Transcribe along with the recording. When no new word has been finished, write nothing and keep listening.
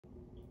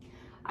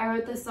I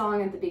wrote this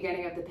song at the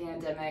beginning of the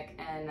pandemic,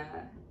 and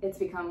it's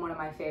become one of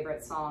my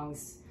favorite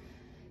songs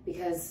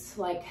because,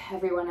 like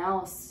everyone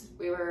else,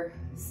 we were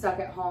stuck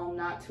at home,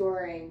 not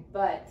touring,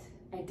 but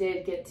I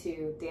did get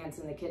to dance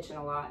in the kitchen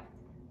a lot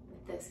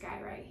with this guy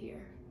right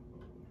here.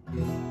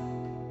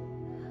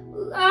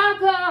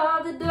 Lock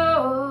all the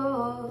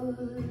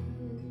doors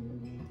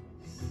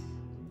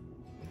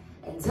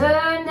and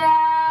turn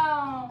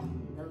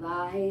down the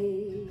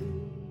lights.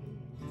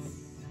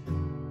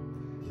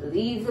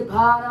 Leave the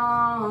pot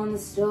on the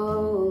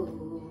stove.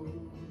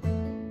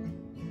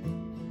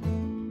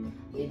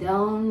 You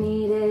don't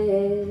need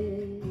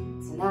it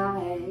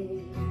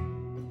tonight.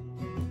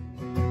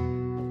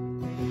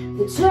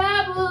 The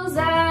trouble's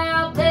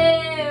out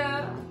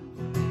there,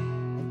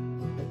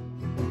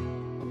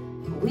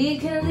 we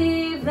can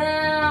leave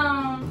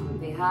them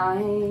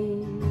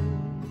behind.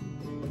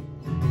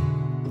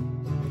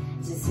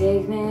 Just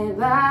take me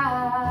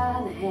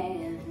by the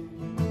hand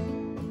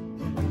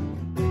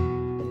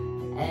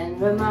and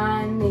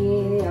remind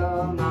me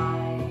you're mine.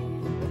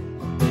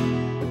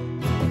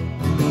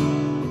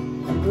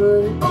 And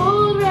put an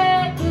old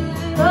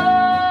record on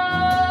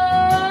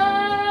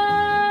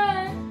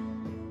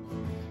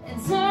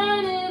and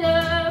turn it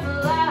up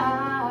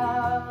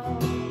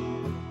loud.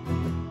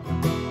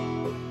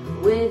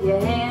 With your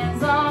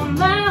hands on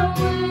my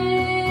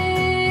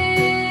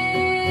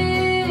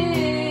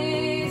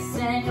waist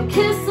and your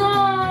kiss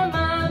on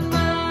my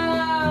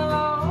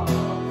mouth,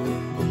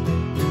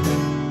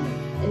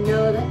 and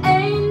know there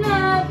ain't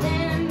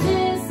nothing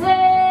missing.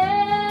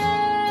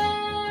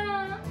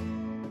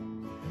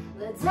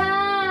 Let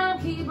time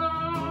keep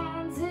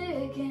on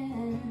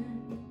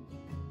ticking,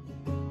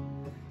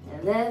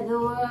 and let the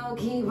world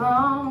keep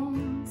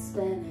on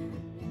spinning,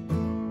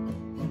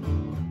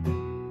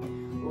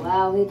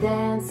 while we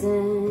dance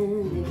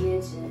in the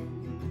kitchen.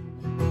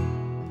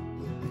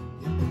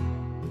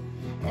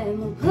 And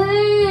we'll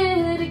play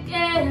it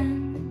again.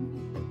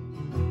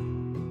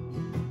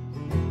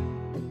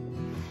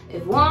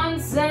 If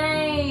once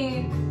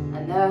ain't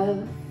enough,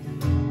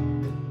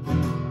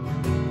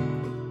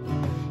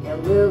 yeah,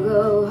 we'll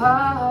go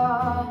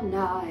all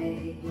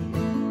night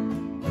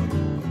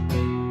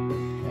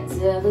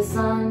until the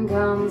sun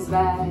comes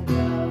back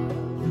up.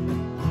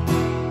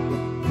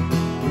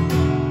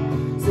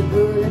 So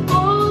put an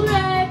old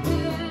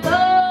record on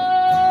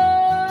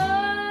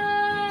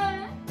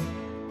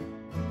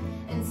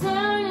and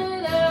turn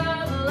it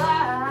up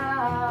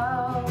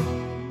loud.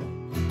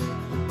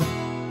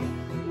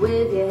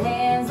 With your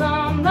hands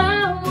on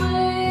my waist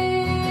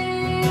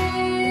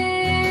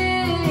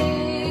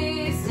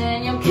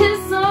and your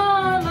kiss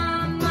on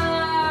my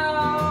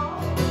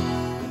mouth,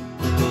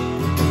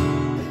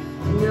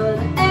 and know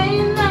there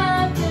ain't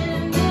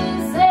nothing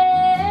missing.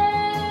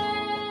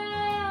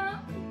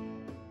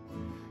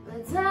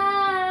 Let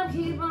time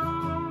keep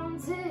on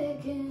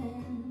ticking,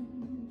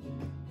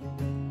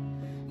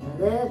 and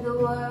let the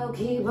world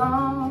keep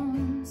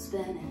on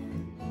spinning,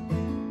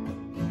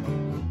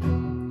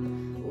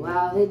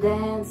 while we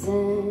dance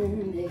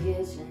in the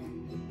kitchen.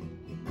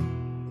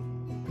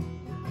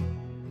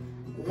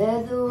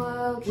 Let the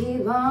world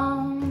keep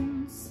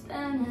on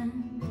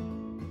spinning,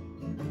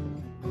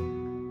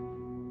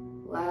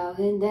 while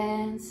we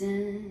dance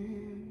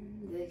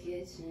in the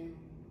kitchen.